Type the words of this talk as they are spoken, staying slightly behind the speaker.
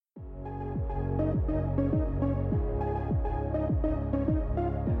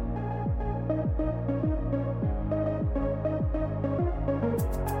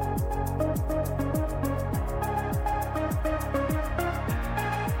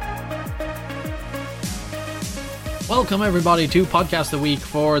Welcome everybody to Podcast of the Week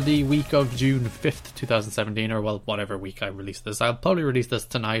for the week of June 5th, 2017, or well, whatever week I release this. I'll probably release this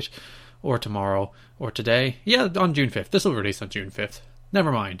tonight, or tomorrow, or today. Yeah, on June 5th. This will release on June 5th.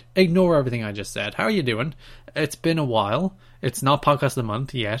 Never mind. Ignore everything I just said. How are you doing? It's been a while. It's not Podcast of the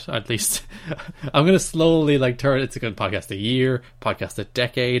Month yet, at least. I'm going to slowly turn it's a good podcast a year, podcast a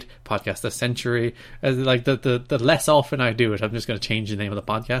decade, podcast a century. The less often I do it, I'm just going to change the name of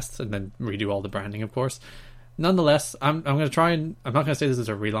the podcast and then redo all the branding, of course. Nonetheless, I'm going to try and... I'm not going to say this is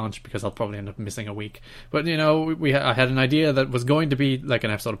a relaunch because I'll probably end up missing a week. But, you know, I had an idea that was going to be like an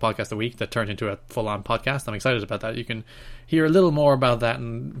episode of Podcast a Week that turned into a full-on podcast. I'm excited about that. You can hear a little more about that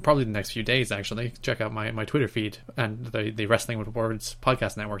in probably the next few days, actually. Check out my Twitter feed and the Wrestling with Words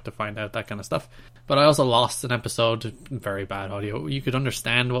podcast network to find out that kind of stuff. But I also lost an episode, very bad audio. You could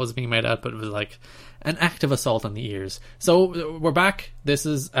understand what was being made out, but it was like an active assault on the ears. So we're back. This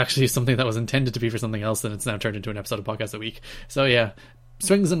is actually something that was intended to be for something else, and it's now turned into an episode of Podcast a Week. So yeah,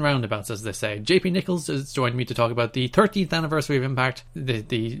 swings and roundabouts, as they say. JP Nichols has joined me to talk about the 13th anniversary of Impact,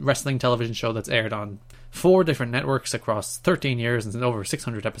 the wrestling television show that's aired on 4 different networks across 13 years and over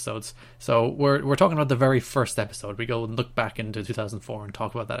 600 episodes. So we're talking about the very first episode. We go and look back into 2004 and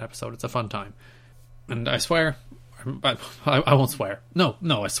talk about that episode. It's a fun time. And I swear... I won't swear. No,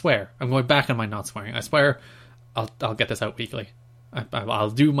 I swear. I'm going back on my not swearing. I swear I'll get this out weekly. I'll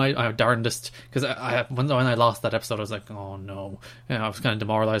do my darndest, because when I lost that episode, I was like, oh no. You know, I was kind of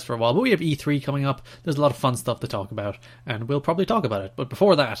demoralized for a while. But we have E3 coming up. There's a lot of fun stuff to talk about, and we'll probably talk about it. But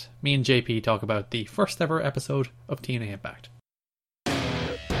before that, me and JP talk about the first ever episode of TNA Impact.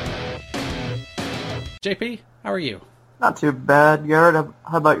 JP, how are you? Not too bad, Garrett.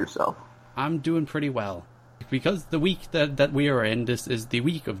 How about yourself? I'm doing pretty well. Because the week that we are in, this is the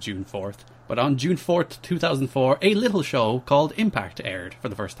week of June 4th. But on June 4th, 2004, a little show called Impact aired for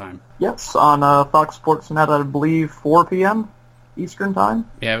the first time. Yes, on Fox Sports Net, I believe 4 p.m. Eastern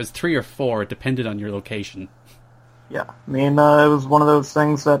Time. Yeah, it was 3 or 4. It depended on your location. Yeah, I mean, it was one of those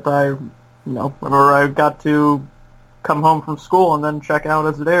things that whenever I got to come home from school and then check out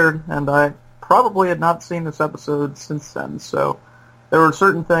as it aired, and I probably had not seen this episode since then, so... There were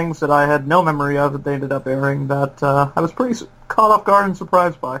certain things that I had no memory of that they ended up airing that I was pretty caught off guard and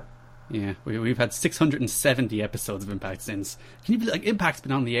surprised by. Yeah, we've had 670 episodes of Impact since. Can you believe, Impact's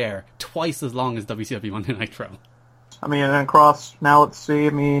been on the air twice as long as WCW Monday Nitro? I mean, and across, now let's see,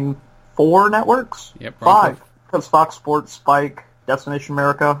 4 networks? Yep. 5. Because Fox Sports, Spike, Destination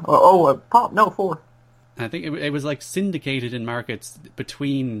America. 4. I think it was syndicated in markets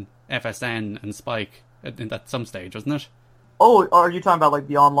between FSN and Spike at some stage, wasn't it? Oh, are you talking about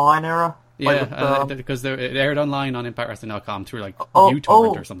the online era? Yeah, because it aired online on ImpactWrestling.com through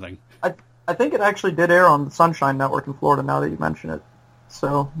uTorrent or something. I think it actually did air on the Sunshine Network in Florida. Now that you mention it,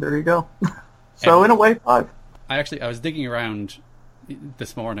 so there you go. So in a way, 5. I was digging around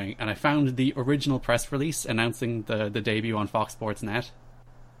this morning and I found the original press release announcing the debut on Fox Sports Net.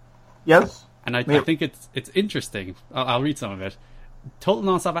 Yes, and I think it's interesting. I'll read some of it. Total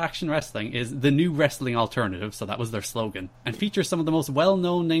Non-Stop Action Wrestling is the new wrestling alternative, so that was their slogan, and features some of the most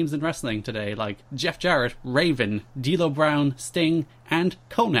well-known names in wrestling today, like Jeff Jarrett, Raven, D'Lo Brown, Sting, and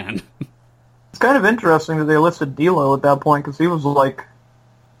Conan. It's kind of interesting that they listed D'Lo at that point, because he was,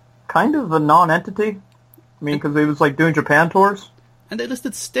 kind of a non-entity. Because he was, doing Japan tours. And they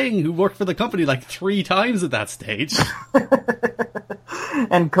listed Sting, who worked for the company, 3 times at that stage.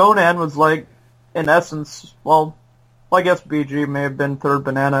 And Conan was, in essence, well, I guess BG may have been third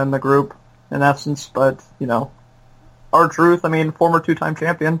banana in the group, in essence, but, R-Truth, former 2-time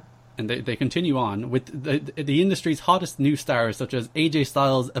champion. And they continue on with the industry's hottest new stars, such as AJ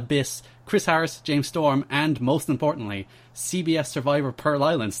Styles, Abyss, Chris Harris, James Storm, and, most importantly, CBS Survivor Pearl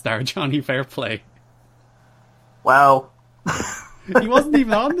Island star Johnny Fairplay. Wow. He wasn't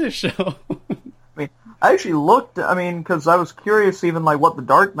even on this show. I actually looked, because I was curious even, what the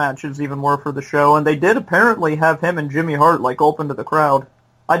dark matches even were for the show, and they did apparently have him and Jimmy Hart, open to the crowd.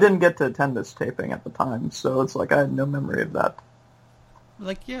 I didn't get to attend this taping at the time, so it's I had no memory of that.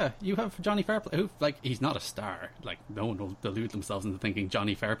 Yeah, you have Johnny Fairplay, who, he's not a star. No one will delude themselves into thinking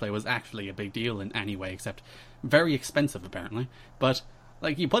Johnny Fairplay was actually a big deal in any way, except very expensive, apparently. But...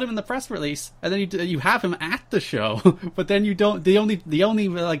 you put him in the press release, and then you have him at the show, but then you don't. The only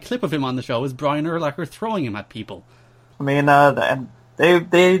clip of him on the show is Brian Urlacher throwing him at people. They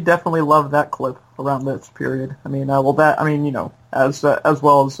definitely love that clip around this period. As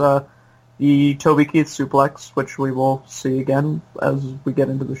well as the Toby Keith suplex, which we will see again as we get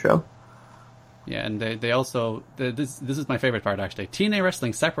into the show. Yeah, and they also... This is my favorite part, actually. TNA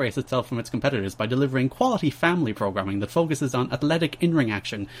Wrestling separates itself from its competitors by delivering quality family programming that focuses on athletic in-ring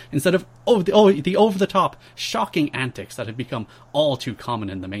action instead of the over-the-top, shocking antics that have become all too common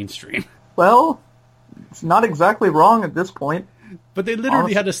in the mainstream. Well, it's not exactly wrong at this point. But they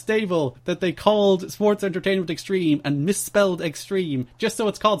literally had a stable that they called Sports Entertainment Extreme and misspelled Extreme just so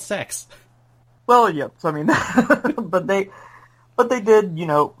it's called sex. Well, yes, I mean, but they did, it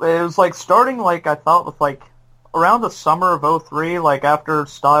was like starting, like, I thought with, like, around the summer of '03, like, after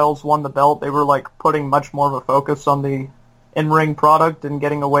Styles won the belt, they were, like, putting much more of a focus on the in-ring product and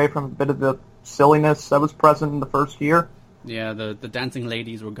getting away from a bit of the silliness that was present in the first year. Yeah, the dancing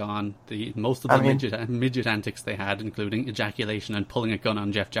ladies were gone. Most of the midget antics they had, including ejaculation and pulling a gun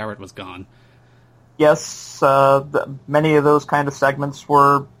on Jeff Jarrett, was gone. Yes, many of those kind of segments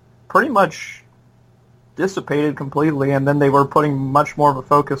were pretty much dissipated completely, and then they were putting much more of a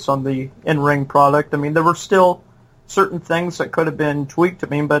focus on the in-ring product. I mean, there were still certain things that could have been tweaked. I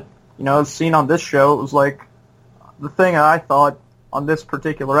mean, but, as seen on this show, it was like, the thing I thought on this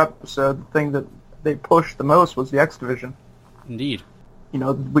particular episode, the thing that they pushed the most was the X Division. Indeed.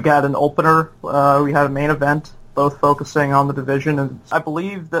 We got an opener, we had a main event, both focusing on the division, and I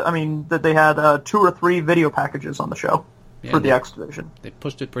believe that they had 2 or 3 video packages on the show for the X Division. They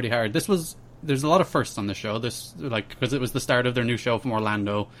pushed it pretty hard. There's a lot of firsts on the show. Because it was the start of their new show from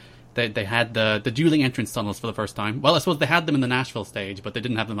Orlando. They had the dueling entrance tunnels for the first time. Well, I suppose they had them in the Nashville stage, but they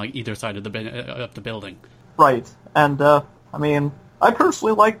didn't have them like either side of the building. Right, and I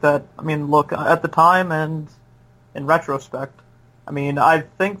personally like that. I mean, look, at the time and in retrospect, I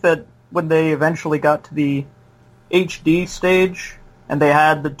think that when they eventually got to the HD stage and they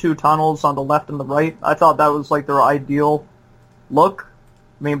had the 2 tunnels on the left and the right, I thought that was like their ideal look.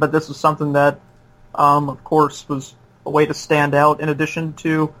 But this is something that, of course, was a way to stand out in addition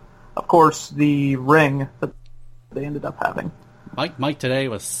to, of course, the ring that they ended up having. Mike today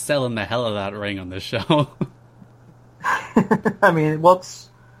was selling the hell of that ring on this show. It's,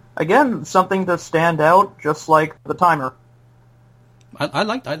 again, something to stand out, just like the timer. I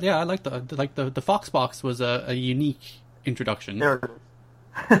liked the Fox box was a unique introduction. There it is.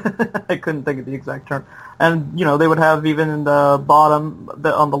 I couldn't think of the exact term. And, they would have even in the bottom,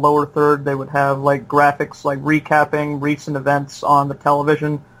 on the lower third, they would have, like, graphics, like, recapping recent events on the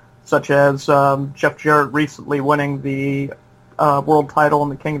television, such as Jeff Jarrett recently winning the world title in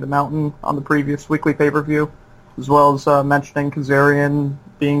the King of the Mountain on the previous weekly pay-per-view, as well as mentioning Kazarian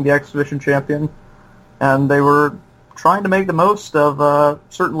being the X Division champion. And they were trying to make the most of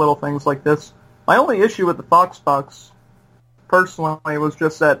certain little things like this. My only issue with the Fox box, personally, was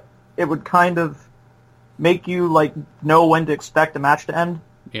just that it would kind of make you, like, know when to expect a match to end.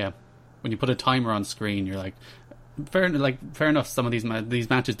 Yeah. When you put a timer on screen, you're like, fair enough, some of these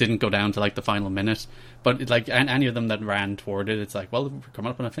matches didn't go down to, like, the final minute, but, like, any of them that ran toward it, it's like, well, we're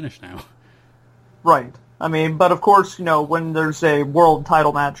coming up on a finish now. Right. But of course, when there's a world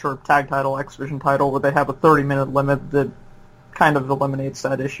title match or tag title, X Division title, where they have a 30-minute limit, that kind of eliminates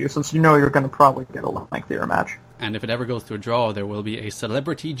that issue, since you're going to probably get a lengthier match. And if it ever goes to a draw, there will be a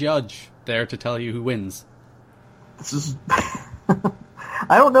celebrity judge there to tell you who wins. This is...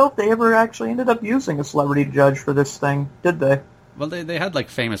 I don't know if they ever actually ended up using a celebrity judge for this thing, did they? Well, they had, like,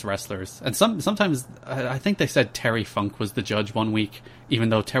 famous wrestlers. And sometimes, I think they said Terry Funk was the judge one week, even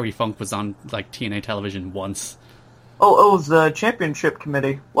though Terry Funk was on, like, TNA television once. Oh, it was the championship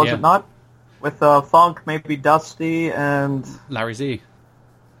committee, was it not? With Funk, maybe Dusty, and... Larry Z.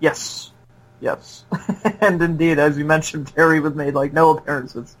 Yes. And indeed, as you mentioned, Terry was made, like, no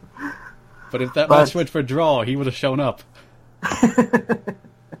appearances. But if that match went for draw, he would have shown up.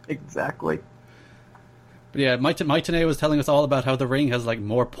 Exactly. But yeah, Mike Tenay was telling us all about how the ring has, like,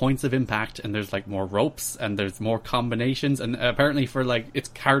 more points of impact, and there's, like, more ropes, and there's more combinations, and apparently for, like, it's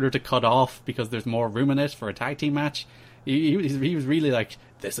harder to cut off because there's more room in it for a tag team match. He was really like,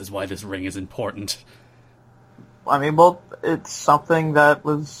 this is why this ring is important. It's something that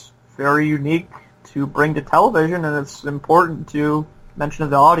was very unique to bring to television, and it's important to mention to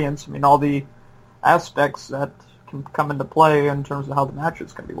the audience. All the aspects that can come into play in terms of how the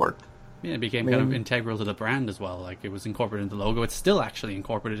matches can be worked. Yeah, it became kind of integral to the brand as well. Like, it was incorporated into the logo. It's still actually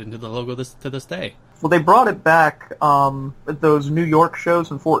incorporated into the logo to this day. Well, they brought it back at those New York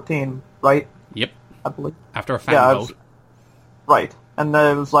shows in 2014, right? Yep. I believe. After a fan vote. Right. And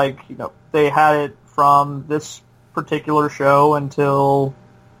then it was like, they had it from this particular show until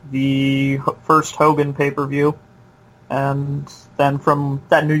the first Hogan pay-per-view. And then from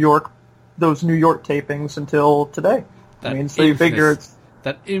those New York tapings until today. So you figure it's...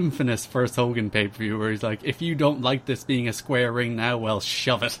 That infamous first Hogan pay-per-view where he's like, if you don't like this being a square ring now, well,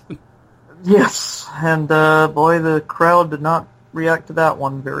 shove it. Yes, and boy, the crowd did not react to that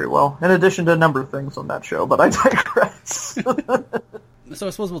one very well, in addition to a number of things on that show, but I digress. So I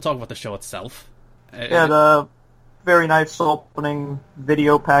suppose we'll talk about the show itself. Yeah, the very nice opening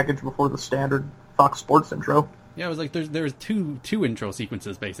video package before the standard Fox Sports intro. Yeah, it was like there's two intro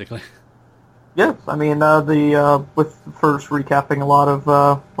sequences, basically. Yes, I mean, with the first recapping a lot of,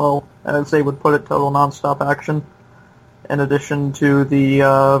 well, as they would put it, total nonstop action, in addition to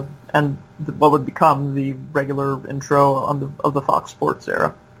the, what would become the regular intro of the Fox Sports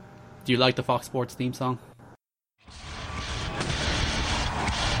era. Do you like the Fox Sports theme song?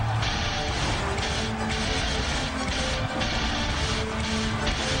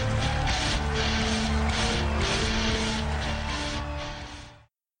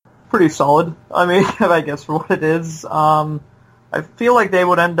 Pretty solid. I mean, I guess for what it is. I feel like they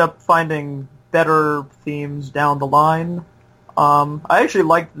would end up finding better themes down the line. I actually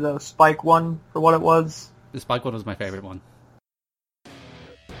liked the Spike one for what it was. The Spike one was my favorite one.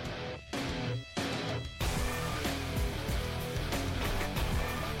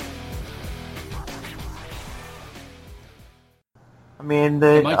 I mean,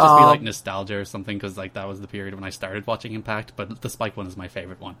 it might just be like nostalgia or something, because like that was the period when I started watching Impact, but the Spike one is my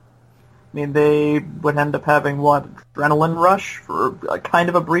favorite one. I mean, they would end up having, what, Adrenaline Rush for kind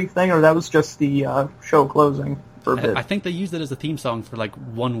of a brief thing, or that was just the show closing for a bit? I think they used it as a theme song for like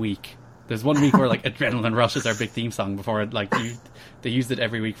 1 week. There's 1 week where like Adrenaline Rush is our big theme song before it, like they used it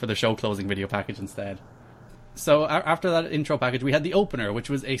every week for the show closing video package instead. So after that intro package, we had the opener, which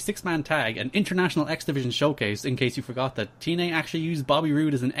was a 6-man tag, an International X Division showcase, in case you forgot that TNA actually used Bobby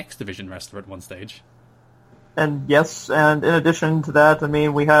Roode as an X Division wrestler at one stage. And yes, and in addition to that, I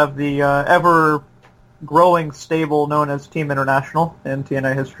mean, we have the ever-growing stable known as Team International in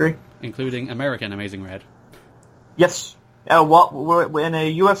TNA history. Including American Amazing Red. Yes. When a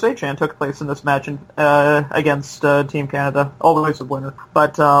USA chant took place in this match against Team Canada, always a winner.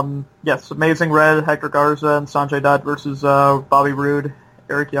 But, yes, Amazing Red, Hector Garza, and Sanjay Dutt versus Bobby Roode,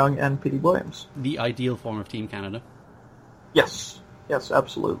 Eric Young, and Petey Williams. The ideal form of Team Canada. Yes. Yes,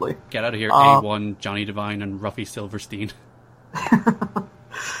 absolutely. Get out of here, A1, Johnny Devine, and Ruffy Silverstein.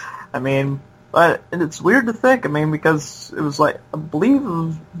 I mean, and it's weird to think, I mean, because it was like, I believe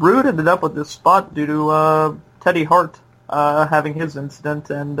Roode ended up with this spot due to Teddy Hart having his incident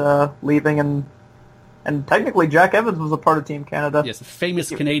and leaving, and technically Jack Evans was a part of Team Canada. Yes, famous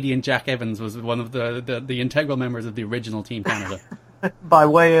Canadian Jack Evans was one of the integral members of the original Team Canada. By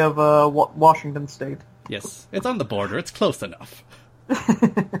way of Washington State. Yes, it's on the border, it's close enough.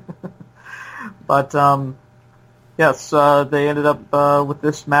 But, yes, they ended up with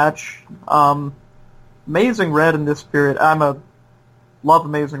this match. Amazing Red in this period. Love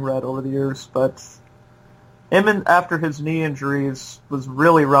Amazing Red over the years, but him after his knee injuries was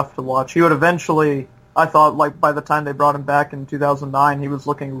really rough to watch. He would eventually, I thought, like by the time they brought him back in 2009, he was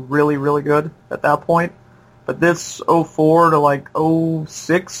looking really, really good at that point. But this 04 to like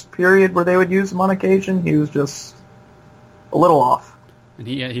 06 period where they would use him on occasion, he was just a little off. And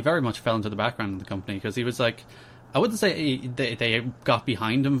he very much fell into the background of the company, because he was like, I wouldn't say they got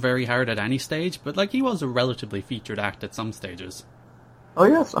behind him very hard at any stage, but like he was a relatively featured act at some stages. Oh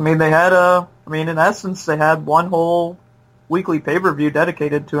yes, I mean they had in essence they had one whole weekly pay-per-view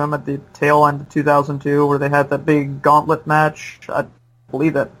dedicated to him at the tail end of 2002, where they had that big gauntlet match. I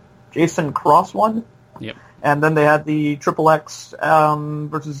believe that Jason Cross won. Yep. And then they had the Triple X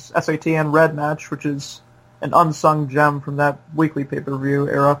versus SATN Red match, which is an unsung gem from that weekly pay-per-view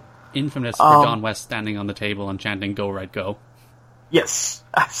era. Infamous for Don West standing on the table and chanting "Go Red Go." Yes,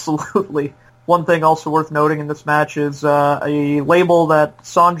 absolutely. One thing also worth noting in this match is a label that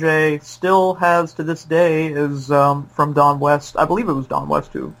Sanjay still has to this day is from Don West. I believe it was Don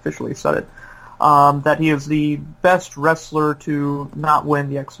West who officially said it. That he is the best wrestler to not win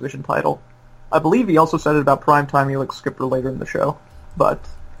the X Division title. I believe he also said it about Primetime Helix Skipper later in the show. But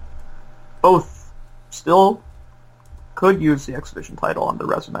both still could use the X Division title on their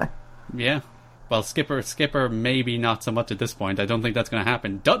resume. Yeah. Well, Skipper maybe not so much at this point. I don't think that's going to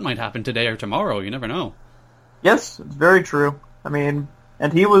happen. Dutt might happen today or tomorrow. You never know. Yes, it's very true. I mean,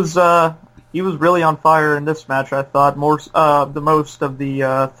 and he was really on fire in this match, I thought, the most of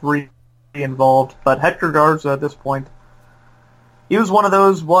the three involved. But Hector Garza at this point, he was one of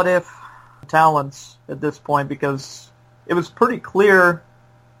those what-if talents at this point, because it was pretty clear,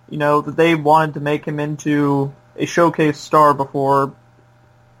 that they wanted to make him into a showcase star before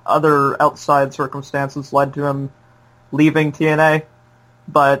other outside circumstances led to him leaving TNA.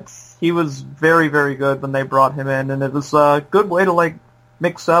 But he was very, very good when they brought him in, and it was a good way to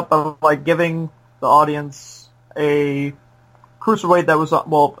mix up of giving the audience a cruiserweight that was,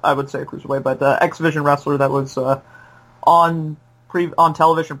 well, I would say cruiserweight, but X Division wrestler that was on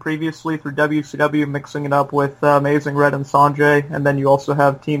television previously through WCW, mixing it up with Amazing Red and Sanjay, and then you also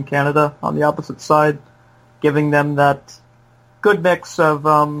have Team Canada on the opposite side, giving them that good mix of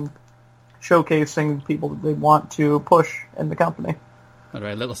showcasing people that they want to push in the company. All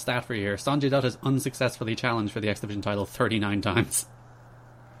right, a little stat for you here. Sanjay Dutt has unsuccessfully challenged for the X Division title 39 times.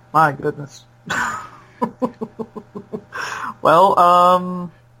 My goodness. Well,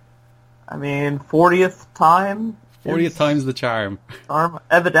 I mean, 40th time? 40th time's the charm.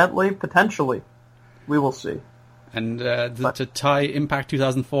 Evidently, potentially. We will see. And to tie Impact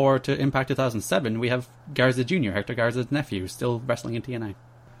 2004 to Impact 2007, we have Garza Jr., Hector Garza's nephew, still wrestling in TNA.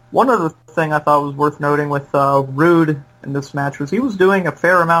 One other thing I thought was worth noting with Rude in this match was he was doing a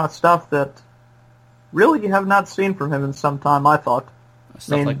fair amount of stuff that really you have not seen from him in some time, I thought.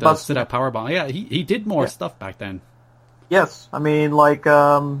 Stuff like the sit-out powerbomb. Yeah, he did more stuff back then. Yes, I mean, like, he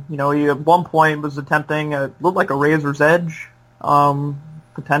at one point was attempting, looked like a Razor's Edge,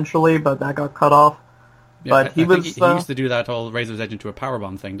 potentially, but that got cut off. Yeah, but he used to do that whole Razor's Edge into a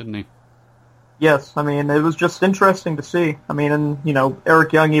powerbomb thing, didn't he? Yes, I mean, it was just interesting to see. I mean, and,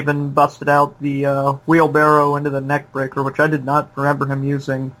 Eric Young even busted out the wheelbarrow into the neck breaker, which I did not remember him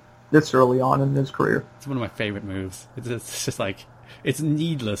using this early on in his career. It's one of my favorite moves. It's just like, it's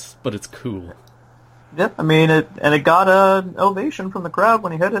needless, but it's cool. Yeah, I mean, it got an ovation from the crowd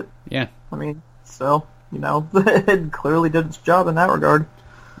when he hit it. Yeah. I mean, so, it clearly did its job in that regard.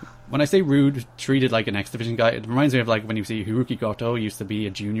 When I say Rude treated like an X Division guy, it reminds me of like when you see Hiroki Goto used to be a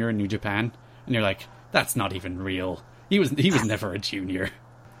junior in New Japan, and you're like, that's not even real. He was never a junior.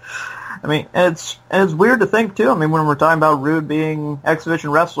 I mean, it's weird to think too. I mean, when we're talking about Rude being X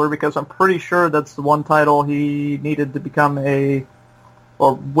Division wrestler, because I'm pretty sure that's the one title he needed to become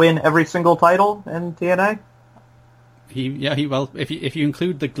or win every single title in TNA. Well, if you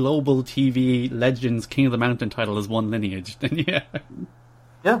include the global TV Legends King of the Mountain title as one lineage, then yeah.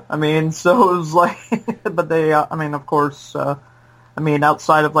 Yeah, I mean, so it was like, but they, of course,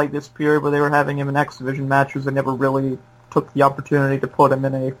 outside of like this period where they were having him in X Division matches, they never really took the opportunity to put him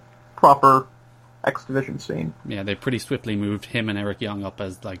in a proper X Division scene. Yeah, they pretty swiftly moved him and Eric Young up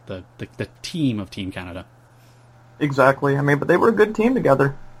as like the team of Team Canada. Exactly. I mean, but they were a good team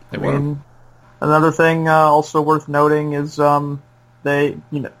together. They were. Another thing also worth noting is one of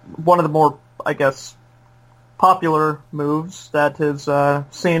the more, I guess, popular moves that has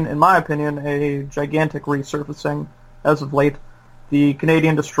seen, in my opinion, a gigantic resurfacing as of late. The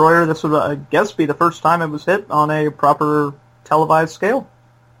Canadian Destroyer, this would, I guess, be the first time it was hit on a proper televised scale.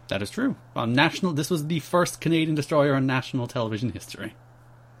 That is true. This was the first Canadian Destroyer on national television history.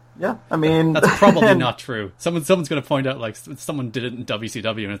 Yeah, I mean... That's probably not true. Someone's going to point out, like, someone did it in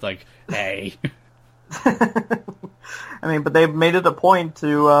WCW, and it's like, hey. I mean, but they've made it a point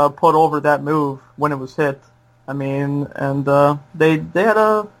to put over that move when it was hit. I mean, and they had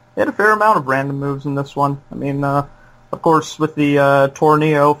a fair amount of random moves in this one. I mean, of course, with the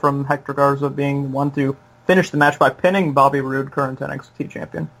Tornillo from Hector Garza being the one to finish the match by pinning Bobby Roode, current NXT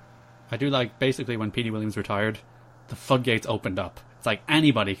champion. I do like, basically, when Petey Williams retired, the floodgates opened up. It's like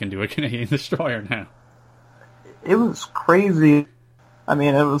anybody can do a Canadian Destroyer now. It was crazy. I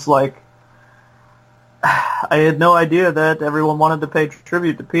mean, it was like, I had no idea that everyone wanted to pay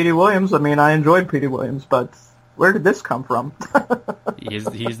tribute to Petey Williams. I mean, I enjoyed Petey Williams, but where did this come from? He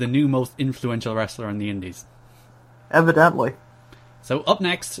is the new most influential wrestler in the Indies. Evidently. So up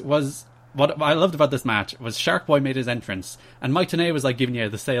next was, what I loved about this match was Shark Boy made his entrance, and Mike Tenay was like giving you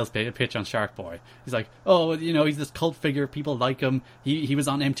the sales pitch on Shark Boy. He's like, oh, he's this cult figure, people like him, he was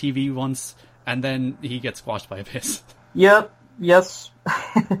on MTV once, and then he gets squashed by a piss. Yep, yes.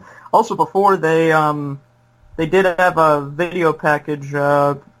 Also, before they did have a video package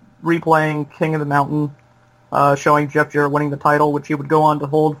replaying King of the Mountain, showing Jeff Jarrett winning the title, which he would go on to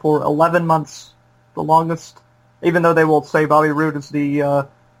hold for 11 months, the longest, even though they will say Bobby Roode is the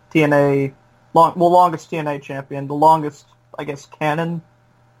longest TNA champion. The longest, I guess, canon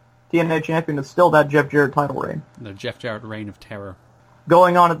TNA champion is still that Jeff Jarrett title reign. The Jeff Jarrett reign of terror.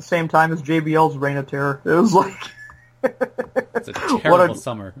 Going on at the same time as JBL's reign of terror. It was like... It's a terrible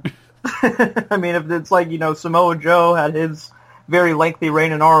summer. I mean, if it's like, Samoa Joe had his very lengthy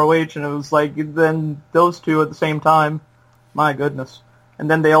reign in ROH, and it was like, then those two at the same time. My goodness. And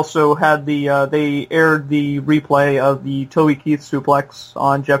then they also had they aired the replay of the Toby Keith suplex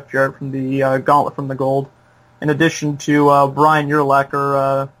on Jeff Jarrett from the Gauntlet from the Gold, in addition to Brian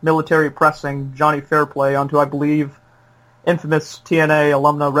Urlacher military pressing Johnny Fairplay onto, I believe, infamous TNA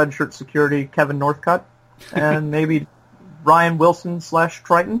alumna redshirt security Kevin Northcutt, and maybe Ryan Wilson /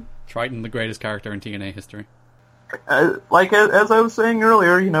 Triton. Triton, the greatest character in TNA history. Like as I was saying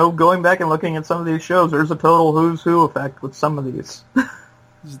earlier, going back and looking at some of these shows, there's a total who's who effect with some of these.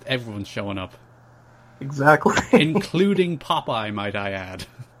 Just everyone's showing up. Exactly. Including Popeye, might I add.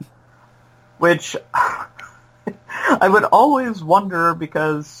 Which I would always wonder,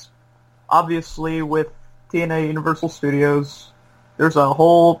 because obviously with TNA Universal Studios, there's a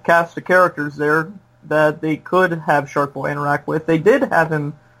whole cast of characters there that they could have Shark Boy interact with. They did have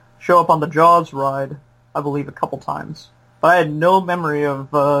him show up on the Jaws ride, I believe, a couple times. But I had no memory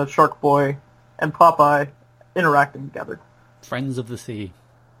of Shark Boy and Popeye interacting together. Friends of the Sea.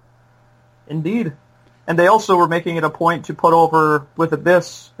 Indeed. And they also were making it a point to put over with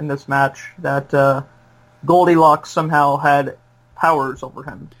Abyss in this match that Goldilocks somehow had powers over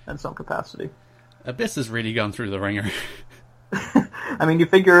him in some capacity. Abyss has really gone through the ringer. I mean, you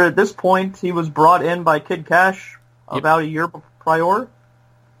figure at this point he was brought in by Kid Cash about a year prior.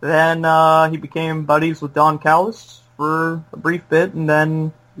 Then he became buddies with Don Callis for a brief bit, and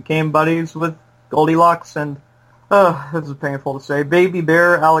then became buddies with Goldilocks and, this is painful to say, Baby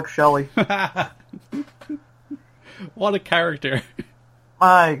Bear Alex Shelley. What a character.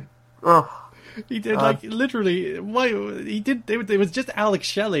 He did, literally, why, he did, it was just Alex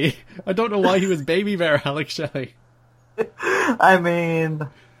Shelley. I don't know why he was Baby Bear Alex Shelley. I mean,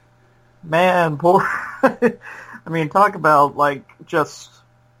 man, poor, I mean, talk about, just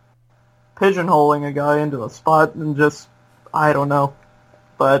pigeonholing a guy into a spot and just, I don't know.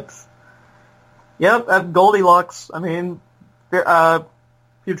 But, yep, at Goldilocks, I mean, future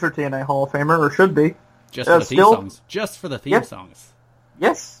TNA Hall of Famer, or should be. Just for the theme songs. Just for the theme songs.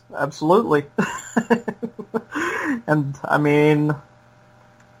 Yes, absolutely. And, I mean,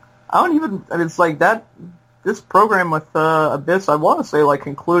 it's like that, this program with Abyss, I want to say,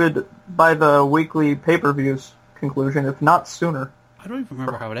 concluded by the weekly pay-per-views conclusion, if not sooner. I don't even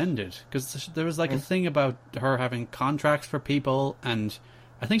remember how it ended, because there was, a thing about her having contracts for people, and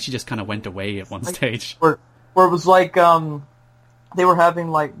I think she just kind of went away at one stage. Where it was they were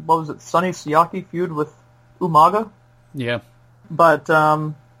having, what was it, Sonny Siaki feud with Umaga? Yeah. But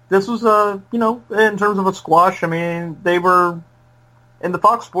this was, in terms of a squash, I mean, they were, in the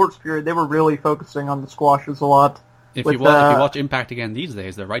Fox Sports period, they were really focusing on the squashes a lot. If you watch Impact again these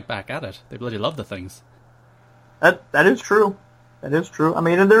days, they're right back at it. They bloody love the things. That is true. That is true. I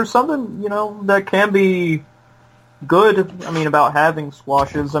mean, and there's something, that can be good, about having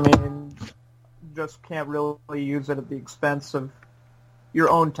squashes. I mean, just can't really use it at the expense of your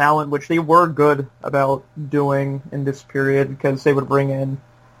own talent, which they were good about doing in this period, because they would bring in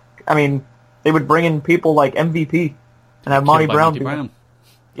people like MVP and have Monty Brown.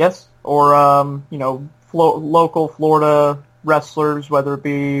 Yes, or local Florida wrestlers, whether it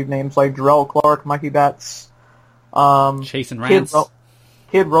be names like Jarrell Clark, Mikey Batts, Chase and Rance,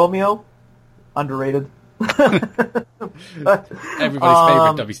 Kid Romeo, underrated. Everybody's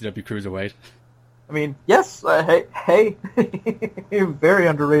favorite WCW cruiserweight. I mean, yes, hey, very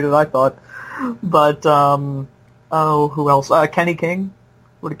underrated, I thought. But, who else? Kenny King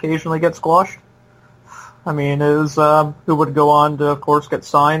would occasionally get squashed. I mean, who would go on to, of course, get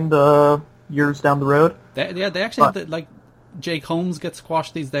signed years down the road. They actually have Jake Holmes gets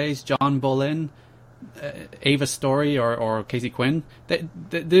squashed these days, John Boleyn, Ava Story or Casey Quinn.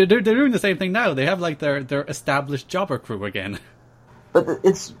 They're doing the same thing now. They have, their established jobber crew again. But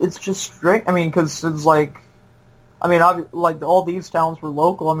it's just strange. I mean, because it's all these talents were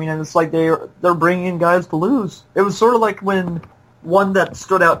local. I mean, and it's they're bringing in guys to lose. It was sort of like when one that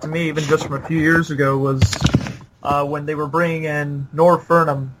stood out to me, even just from a few years ago, was when they were bringing in Norv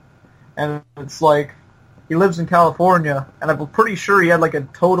Furnham, and it's he lives in California, and I'm pretty sure he had a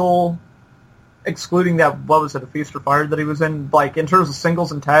total, excluding that, what was it, a Feast or Fire that he was in, in terms of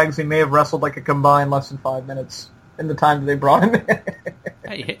singles and tags, he may have wrestled a combined less than 5 minutes in the time that they brought him in.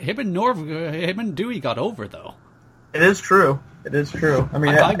 Hey, him and Dewey got over, though. It is true. I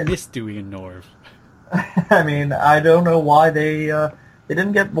mean, I miss Dewey and Norv. I mean, I don't know why they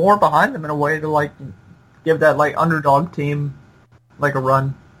didn't get more behind them in a way to give that underdog team a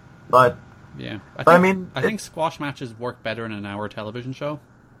run. But yeah, I think squash matches work better in an hour television show.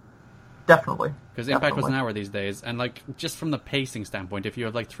 Definitely. Because Impact was an hour these days, and just from the pacing standpoint, if you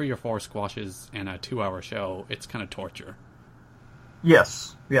have 3 or 4 squashes in a 2-hour show, it's kind of torture.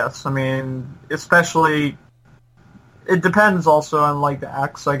 Yes. I mean, especially, it depends also on the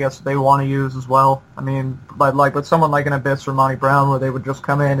acts, I guess, they want to use as well. I mean, with someone like an Abyss or Monty Brown, where they would just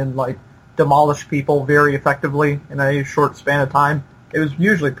come in and demolish people very effectively in a short span of time, it was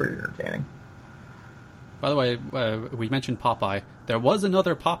usually pretty entertaining. By the way, we mentioned Popeye. There was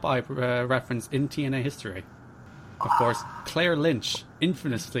another Popeye reference in TNA history. Of course, Claire Lynch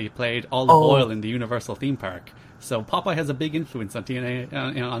infamously played Olive Oil in the Universal theme park. So Popeye has a big influence on TNA,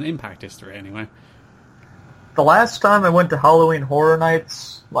 on Impact history, anyway. The last time I went to Halloween Horror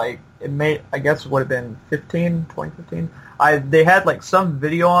Nights, like, I guess it would have been 2015. They had, like, some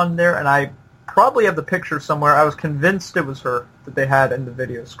video on there, and I probably have the picture somewhere. I was convinced it was her that they had in the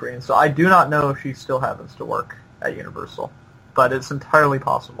video screen. So I do not know if she still happens to work at Universal, but it's entirely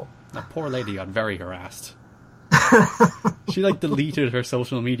possible. That poor lady got very harassed. She, like, deleted her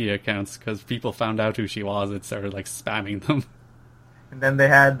social media accounts because people found out who she was and started, like, spamming them. And then they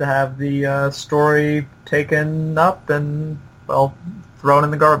had to have the story taken up and, well, thrown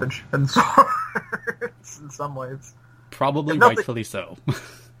in the garbage in some ways. Probably rightfully so.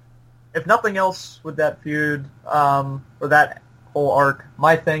 If nothing else with that feud, or that whole arc,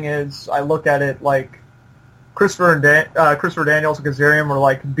 my thing is, I look at it like Christopher Daniels and Kazarian were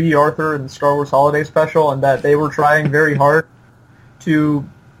like B. Arthur in the Star Wars Holiday Special, and that they were trying very hard to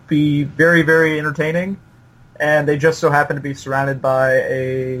be very, very entertaining, and they just so happened to be surrounded by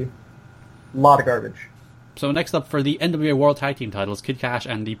a lot of garbage. So next up for the NWA World Tag Team titles, Kid Cash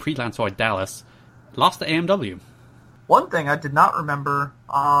and the pre-Lance White Dallas lost to AMW. One thing I did not remember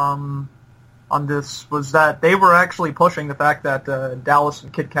on this was that they were actually pushing the fact that Dallas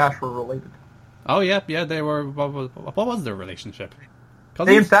and Kid Cash were related. Oh yeah, they were. What was their relationship?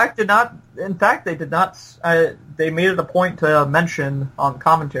 They in fact did not. In fact, they did not. They made it a point to mention on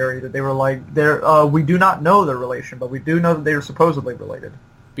commentary that they were like, we do not know their relation, but we do know that they are supposedly related.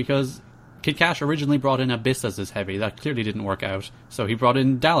 Because Kid Cash originally brought in Abyss as his heavy. That clearly didn't work out, so he brought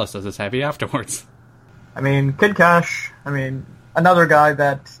in Dallas as his heavy afterwards. I mean, Kid Cash, another guy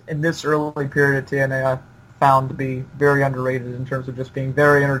that in this early period of TNA I found to be very underrated in terms of just being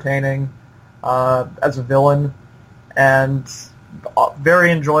very entertaining as a villain, and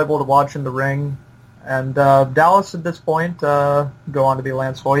very enjoyable to watch in the ring. And Dallas at this point go on to be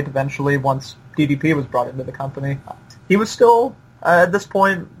Lance Hoyt eventually once DDP was brought into the company. He was still, at this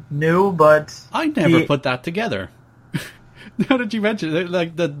point, new, but... I never put that together. Now that you mention it,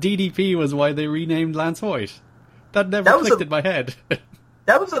 like, the DDP was why they renamed Lance Hoyt. That never clicked in my head.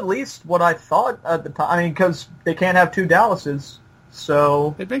 That was at least what I thought at the time. Because they can't have two Dallases,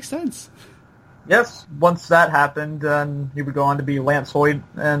 so... It makes sense. Yes, once that happened, then he would go on to be Lance Hoyt,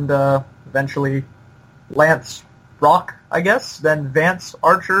 and eventually Lance Rock, I guess. Then Vance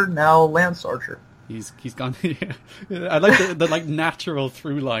Archer, now Lance Archer. He's gone... I like the natural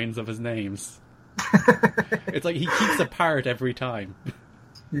through lines of his names. It's like he keeps a part every time.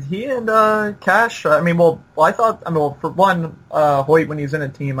 He and Cash, I thought, for one, Hoyt, when he's in a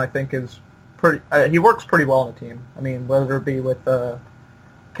team, I think is pretty, he works pretty well in a team. Whether it be with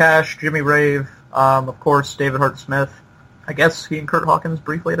Cash, Jimmy Rave, of course, David Hart Smith. I guess he and Kurt Hawkins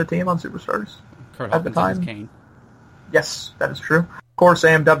briefly had a team on Superstars. Kurt Hawkins and Kane. Yes, that is true. Of course,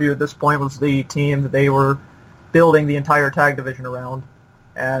 AMW at this point was the team that they were building the entire tag division around.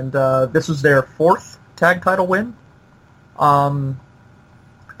 And this was their fourth tag title win. And,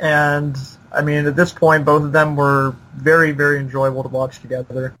 at this point, both of them were very, very enjoyable to watch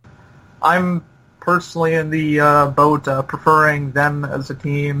together. I'm personally in the boat preferring them as a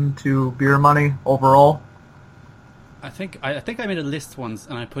team to Beer Money overall. I think I made a list once,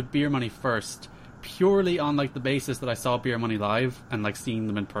 and I put Beer Money first, purely on like the basis that I saw Beer Money live, and like seeing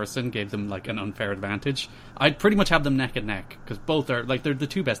them in person gave them like an unfair advantage. I'd pretty much have them neck and neck, because both are like they're the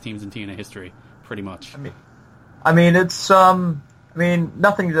two best teams in TNA history, pretty much. It's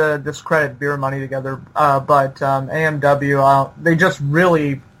nothing to discredit Beer Money together, but AMW, they just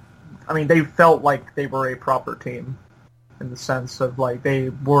really, they felt like they were a proper team in the sense of like they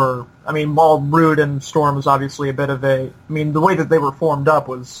were. While Rude and Storm was obviously a bit of a, the way that they were formed up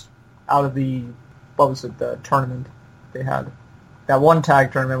was out of the, the tournament they had. That one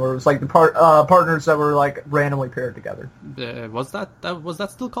tag tournament where it was like the partners that were like randomly paired together. Was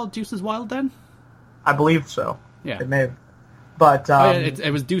that still called Deuces Wild then? I believe so. Yeah, it may have. But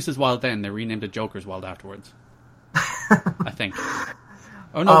it was Deuces Wild then. They renamed it Joker's Wild afterwards. I think.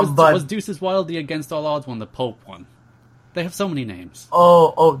 Oh no, was Deuces Wild the Against All Odds one, the Pope one? They have so many names.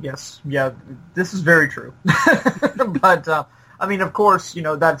 Oh yes, yeah. This is very true. But of course,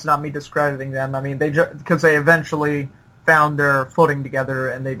 that's not me discrediting them. Because they eventually found their footing together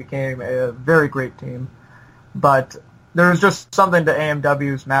and they became a very great team. But there's just something to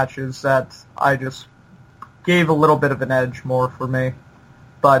AMW's matches that I just gave a little bit of an edge more for me.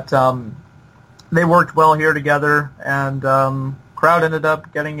 But they worked well here together, and crowd ended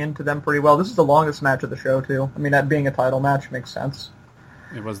up getting into them pretty well. This is the longest match of the show, too. That being a title match makes sense.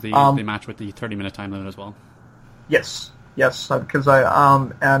 It was the match with the 30-minute time limit as well. Yes, because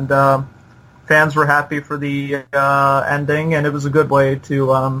fans were happy for the ending, and it was a good way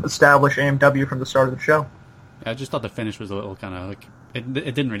to establish AMW from the start of the show. I just thought the finish was a little kind of like it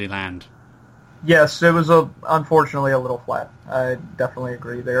didn't really land. Yes, it was unfortunately a little flat. I definitely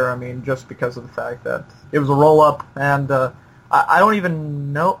agree there. I mean, just because of the fact that it was a roll-up, and I don't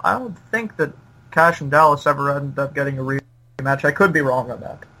even know. I don't think that Cash and Dallas ever ended up getting a rematch. I could be wrong on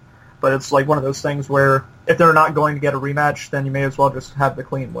that. But it's like one of those things where if they're not going to get a rematch, then you may as well just have the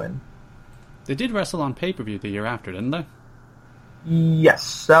clean win. They did wrestle on pay-per-view the year after, didn't they?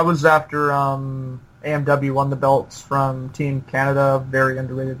 Yes, that was after AMW won the belts from Team Canada. Very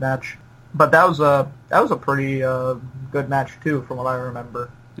underrated match. But that was a pretty good match too, from what I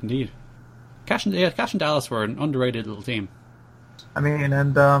remember. Indeed, Cash and Dallas were an underrated little team. I mean,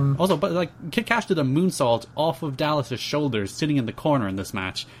 and also, but like Kid Cash did a moonsault off of Dallas's shoulders, sitting in the corner in this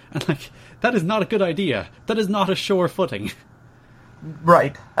match, and like that is not a good idea. That is not a sure footing.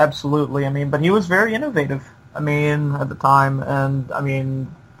 Right, absolutely. I mean, but he was very innovative. I mean, at the time, and I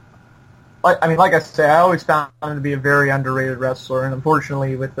mean, like I say, I always found him to be a very underrated wrestler, and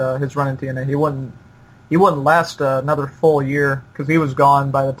unfortunately, with his run in TNA, he wouldn't last another full year because he was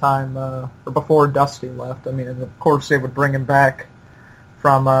gone by the time or before Dusty left. I mean, and of course, they would bring him back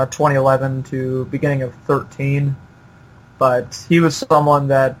from 2011 to beginning of 13, but he was someone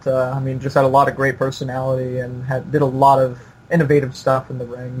that just had a lot of great personality and did a lot of innovative stuff in the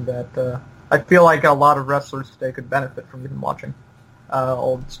ring that I feel like a lot of wrestlers today could benefit from even watching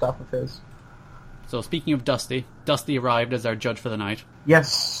old stuff of his. So speaking of Dusty arrived as our judge for the night.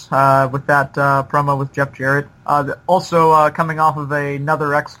 Yes, with that promo with Jeff Jarrett. Also coming off of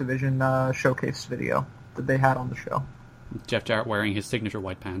another X Division showcase video that they had on the show. Jeff Jarrett wearing his signature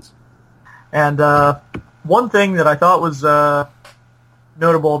white pants. And one thing that I thought was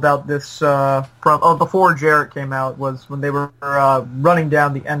notable about this before Jarrett came out was when they were running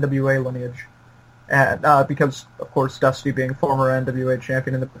down the NWA lineage. And, because, of course, Dusty being former NWA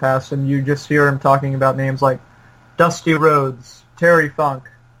champion in the past, and you just hear him talking about names like Dusty Rhodes, Terry Funk,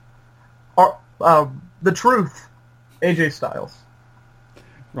 The Truth, AJ Styles.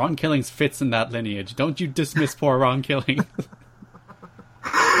 Ron Killings fits in that lineage. Don't you dismiss poor Ron Killings.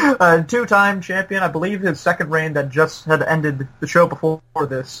 Two-time champion. I believe his second reign that just had ended the show before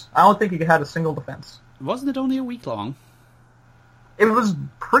this. I don't think he had a single defense. Wasn't it only a week long? It was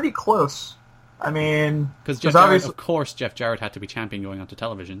pretty close. I mean... Because of course Jeff Jarrett had to be champion going onto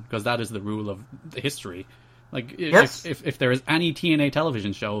television, because that is the rule of the history. Like, yes. if there is any TNA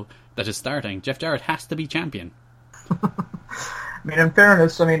television show that is starting, Jeff Jarrett has to be champion. I mean, in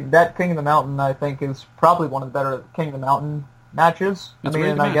fairness, that King of the Mountain, I think, is probably one of the better King of the Mountain matches. It's a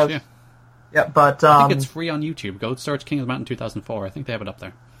really good match, yeah. Yeah, but... I think it's free on YouTube. Go search King of the Mountain 2004. I think they have it up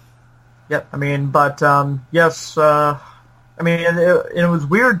there. Yep, yes... it was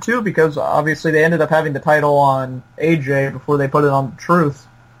weird, too, because obviously they ended up having the title on AJ before they put it on Truth.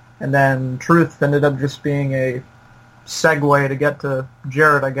 And then Truth ended up just being a segue to get to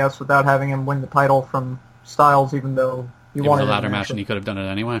Jarrett, I guess, without having him win the title from Styles, even though he wanted it was a ladder match and he could have done it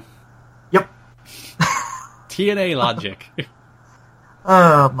anyway. Yep. TNA logic.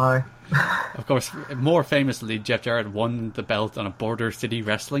 Oh, my. Of course, more famously, Jeff Jarrett won the belt on a Border City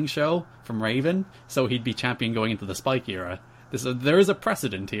wrestling show from Raven, so he'd be champion going into the Spike era. There is a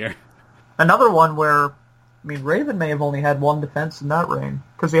precedent here. Another one where, Raven may have only had one defense in that reign,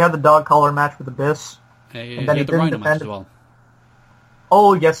 because he had the dog collar match with Abyss. And then he had the Rhino match as well.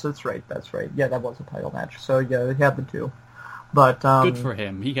 Oh, yes, that's right. Yeah, that was a title match. So, yeah, he had the two. But good for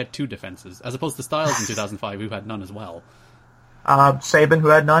him. He had two defenses, as opposed to Styles in 2005, who had none as well. Sabin, who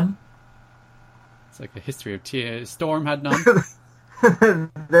had none. It's like a history of Storm had none.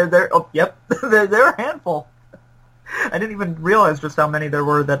 Yep. They're a handful. I didn't even realize just how many there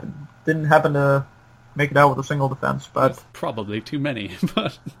were that didn't happen to make it out with a single defense. But it's probably too many.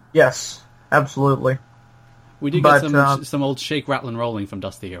 But yes, absolutely. We did get some old shake, rattle, and rolling from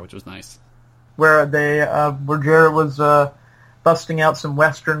Dusty here, which was nice. Where Jarrett was busting out some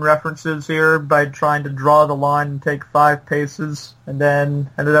Western references here by trying to draw the line and take 5 paces, and then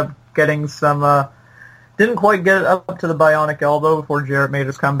ended up getting some... didn't quite get it up to the bionic elbow before Jarrett made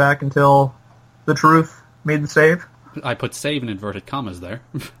his comeback until The Truth made the save. I put save in inverted commas there.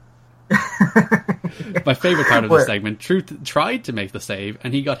 My favorite part of the segment, Truth tried to make the save,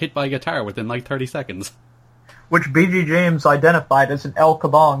 and he got hit by a guitar within like 30 seconds. Which B.G. James identified as an El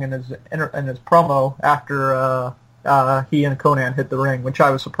Kabong in his promo after he and Conan hit the ring, which I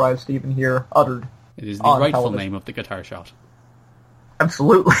was surprised to even hear uttered. It is the rightful television. Name of the guitar shot.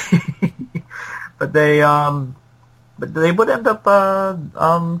 Absolutely. But they would end up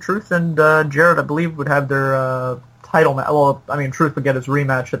Truth and Jarrett, I believe, would have their title match. Well, Truth would get his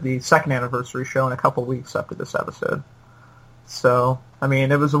rematch at the second anniversary show in a couple weeks after this episode. So I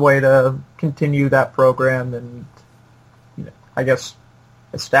mean, it was a way to continue that program and, I guess,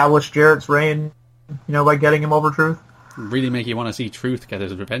 establish Jarrett's reign, by getting him over Truth. Really make you want to see Truth get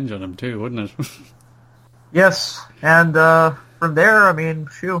his revenge on him too, wouldn't it? Yes, and from there,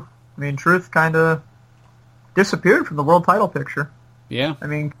 Truth kind of disappeared from the world title picture. Yeah.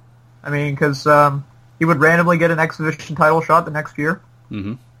 Because he would randomly get an X Division title shot the next year.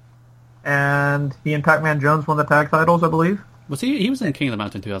 Mm-hmm. And he and Pac-Man Jones won the tag titles, I believe. Was he? He was in King of the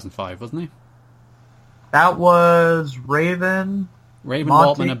Mountain 2005, wasn't he? That was Raven, Monty,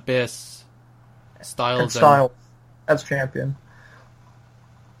 Waltman, Abyss, Styles, as champion.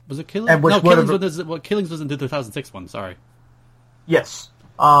 Was it Killings? No, Killings was in the 2006 one. Sorry. Yes.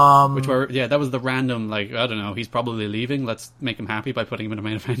 That was the random, I don't know, he's probably leaving, let's make him happy by putting him in a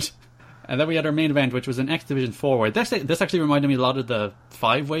main event. And then we had our main event, which was an X Division 4. This actually reminded me a lot of the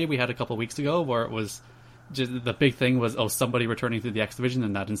 5-way we had a couple of weeks ago, where it was just, the big thing was, somebody returning to the X Division.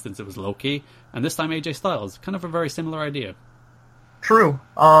 In that instance, it was Loki. And this time, AJ Styles. Kind of a very similar idea. True.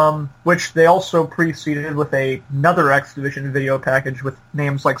 Which they also preceded with another X Division video package with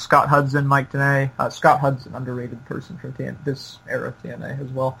names like Scott Hudson, Mike Tenay. Scott Hudson, underrated person from this era of TNA as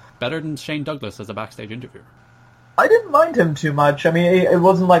well. Better than Shane Douglas as a backstage interviewer. I didn't mind him too much. It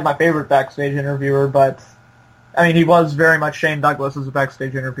wasn't my favorite backstage interviewer, but he was very much Shane Douglas as a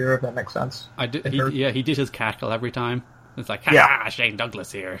backstage interviewer, if that makes sense. He did his cackle every time. It's like, Shane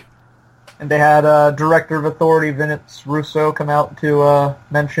Douglas here. And they had Director of Authority Vince Russo come out to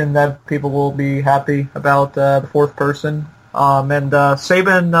mention that people will be happy about the fourth person. And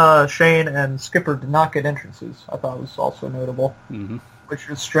Sabin, Shane, and Skipper did not get entrances. I thought it was also notable. Mm-hmm. Which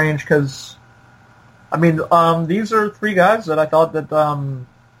was strange because, these are three guys that I thought that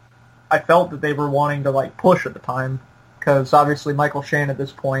I felt that they were wanting to push at the time. Because obviously Michael Shane at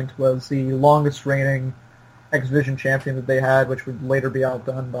this point was the longest reigning X Division champion that they had, which would later be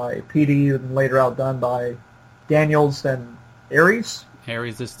outdone by PD and later outdone by Daniels and Aries.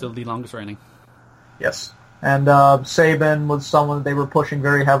 Aries is still the longest reigning. Yes. And Sabin was someone that they were pushing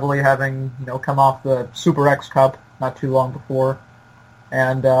very heavily, having come off the Super X Cup not too long before,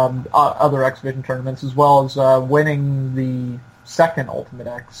 and other X Division tournaments, as well as winning the second Ultimate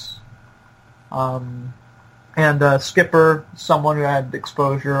X. And Skipper, someone who had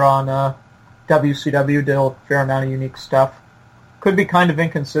exposure on WCW, did a fair amount of unique stuff. Could be kind of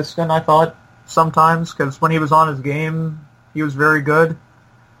inconsistent, I thought, sometimes, because when he was on his game, he was very good,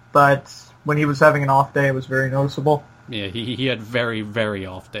 but when he was having an off day, it was very noticeable. Yeah, he had very, very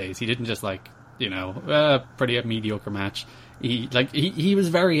off days. He didn't just pretty mediocre match. He was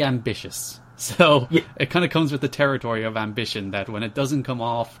very ambitious. So yeah. It kind of comes with the territory of ambition that when it doesn't come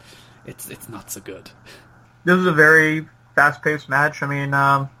off, it's not so good. This was a very fast-paced match.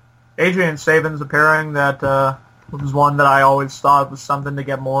 AJ and Sabin's a pairing that was one that I always thought was something to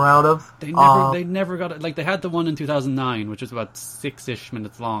get more out of. They never got it. They had the one in 2009, which was about 6-ish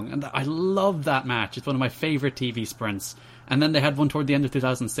minutes long, and I love that match. It's one of my favorite TV sprints. And then they had one toward the end of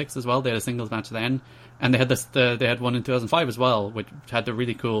 2006 as well. They had a singles match then, and they had they had one in 2005 as well, which had the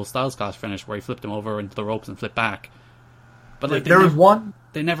really cool Styles Clash finish where he flipped him over into the ropes and flipped back. But there was one.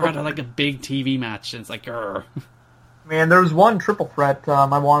 They never had a big TV match, and it's like, grr. There was one triple threat,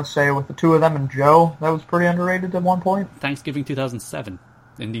 I want to say, with the two of them and Joe. That was pretty underrated at one point. Thanksgiving 2007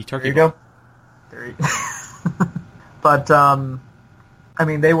 in the Turkey. There you go. But,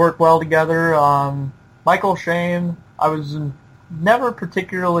 they work well together. Michael Shane, I was never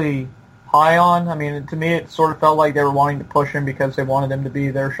particularly high on. To me, it sort of felt like they were wanting to push him because they wanted him to be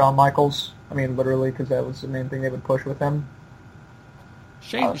their Shawn Michaels. Literally, because that was the main thing they would push with him.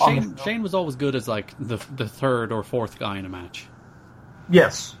 Shane was always good as the third or fourth guy in a match.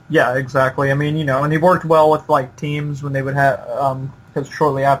 Yes, yeah, exactly. And he worked well with teams when they would have because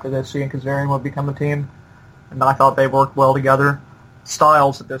shortly after this, he and Kazarian would become a team, and I thought they worked well together.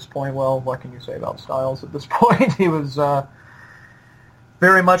 Styles at this point, well, what can you say about Styles at this point? He was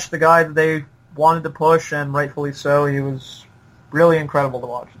very much the guy that they wanted to push, and rightfully so. He was really incredible to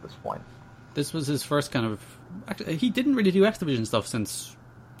watch at this point. This was his first kind of... Actually, he didn't really do X Division stuff since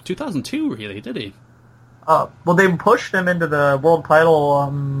 2002, really, did he? Well, they pushed him into the world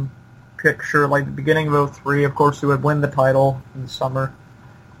title picture, the beginning of 2003. Of course, he would win the title in the summer.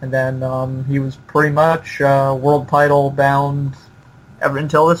 And then he was pretty much world title bound ever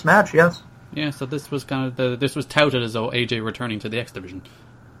until this match, yes. Yeah, so this was kind of this was touted as though AJ returning to the X Division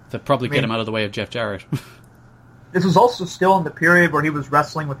to probably get him out of the way of Jeff Jarrett. This was also still in the period where he was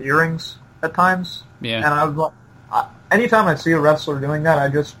wrestling with earrings at times. Yeah. And I was like, anytime I see a wrestler doing that, I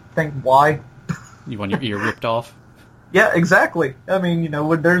just think, why? You want your ear ripped off? Yeah, exactly.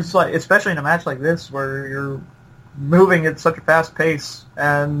 There's especially in a match like this where you're moving at such a fast pace,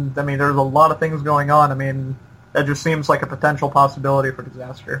 and I mean, there's a lot of things going on. I mean, that just seems like a potential possibility for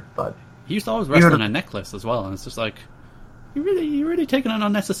disaster. But he used to always wrestle on a necklace as well, and it's just like you're really taking an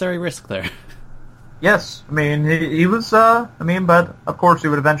unnecessary risk there. Yes, I mean he was. But of course he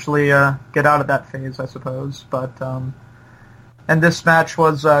would eventually get out of that phase, I suppose. But and this match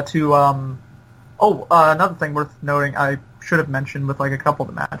was another thing worth noting. I should have mentioned with like a couple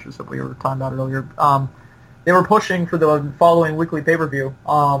of the matches that we were talking about earlier. They were pushing for the following weekly pay-per-view.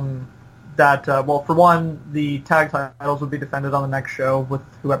 For one, the tag titles would be defended on the next show with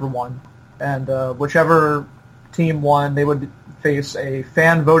whoever won, and whichever team won, they would face a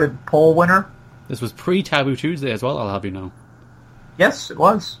fan-voted poll winner. This was pre-Taboo Tuesday as well, I'll have you know. Yes, it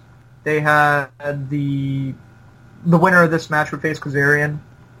was. They had the winner of this match would face Kazarian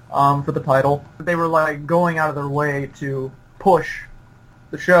for the title. They were like going out of their way to push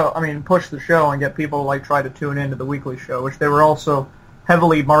the show and get people to like try to tune into the weekly show, which they were also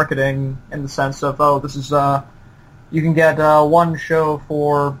heavily marketing in the sense of, this is you can get one show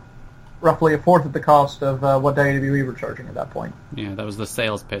for roughly a fourth of the cost of what WWE were charging at that point. Yeah, that was the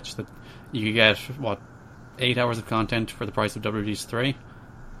sales pitch, that you could get, 8 hours of content for the price of WWE's 3?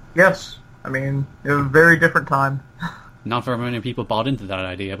 Yes. I mean, it was a very different time. Not very many people bought into that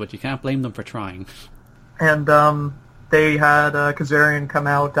idea, but you can't blame them for trying. And they had Kazarian come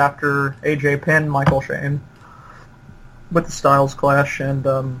out after AJ pinned Michael Shane with the Styles Clash, and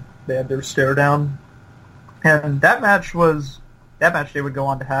they had their stare down. And that match they would go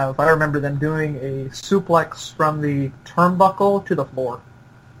on to have. I remember them doing a suplex from the turnbuckle to the floor.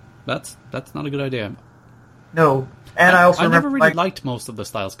 That's not a good idea. No. And I never really liked most of the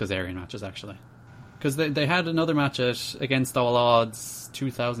Styles Kazarian matches, actually. Because they had another match at Against All Odds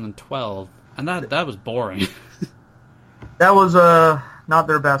 2012, and that was boring. That was not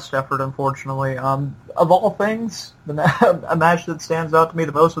their best effort, unfortunately. Of all things, a match that stands out to me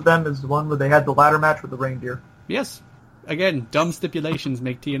the most with them is the one where they had the ladder match with the reindeer. Yes. Again, dumb stipulations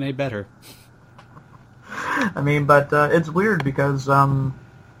make TNA better. I mean, but it's weird because,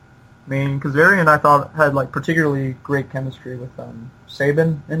 Kazarian, I thought, had like particularly great chemistry with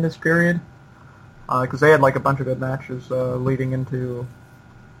Sabin in this period. Because they had like a bunch of good matches leading into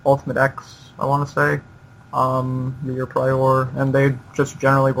Ultimate X, I want to say, the year prior, and they just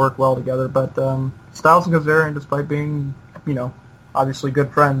generally worked well together. But Styles and Kazarian, despite being, obviously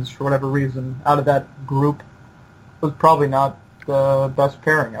good friends for whatever reason, out of that group, was probably not the best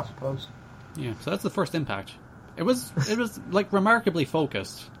pairing, I suppose. Yeah, so that's the first Impact. It was like remarkably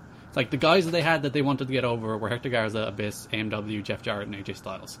focused. It's like the guys that they had that they wanted to get over were Hector Garza, Abyss, AMW, Jeff Jarrett, and AJ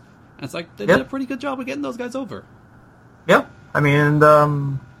Styles. And it's like they did a pretty good job of getting those guys over. Yep. I mean,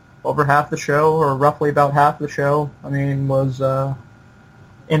 over half the show, or roughly about half the show, was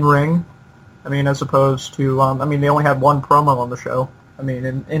in ring. As opposed to, they only had one promo on the show.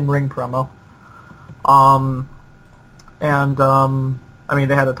 In ring promo.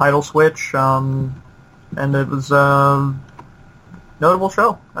 They had a title switch, and it was a notable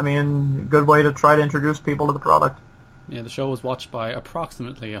show. Good way to try to introduce people to the product. Yeah, the show was watched by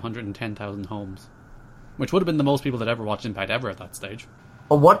approximately 110,000 homes, which would have been the most people that ever watched Impact ever at that stage.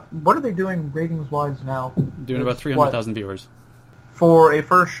 Well, what are they doing ratings-wise now? Doing about 300,000 viewers. For a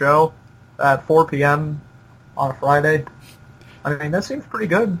first show at 4 p.m. on a Friday, that seems pretty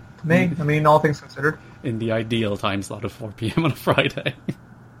good to me, all things considered. In the ideal time slot of 4 p.m. on a Friday.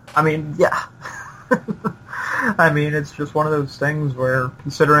 Yeah. It's just one of those things where,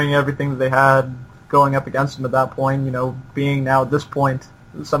 considering everything that they had going up against them at that point, being now at this point,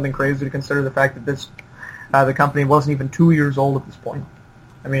 is something crazy to consider the fact that the company wasn't even 2 years old at this point.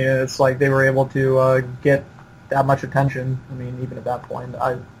 It's like they were able to get that much attention, even at that point.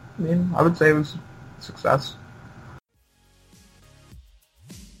 I would say it was a success.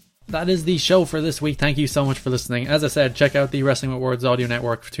 That is the show for this week. Thank you so much for listening. As I said, check out the Wrestling with Words audio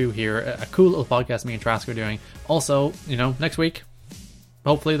network too here. A cool little podcast me and Trask are doing. Also, next week,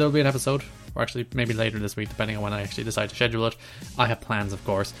 hopefully there'll be an episode. Or actually, maybe later this week, depending on when I actually decide to schedule it. I have plans, of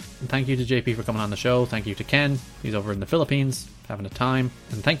course. And thank you to JP for coming on the show. Thank you to Ken. He's over in the Philippines, having a time.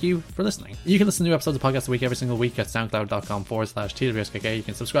 And thank you for listening. You can listen to new episodes of Podcast a Week every single week at soundcloud.com/TWSKK. You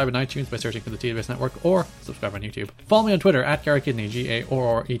can subscribe on iTunes by searching for the TWS Network, or subscribe on YouTube. Follow me on Twitter at Gary Kidney,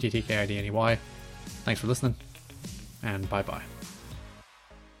 GARRETTKIDNEY. Thanks for listening, and bye-bye.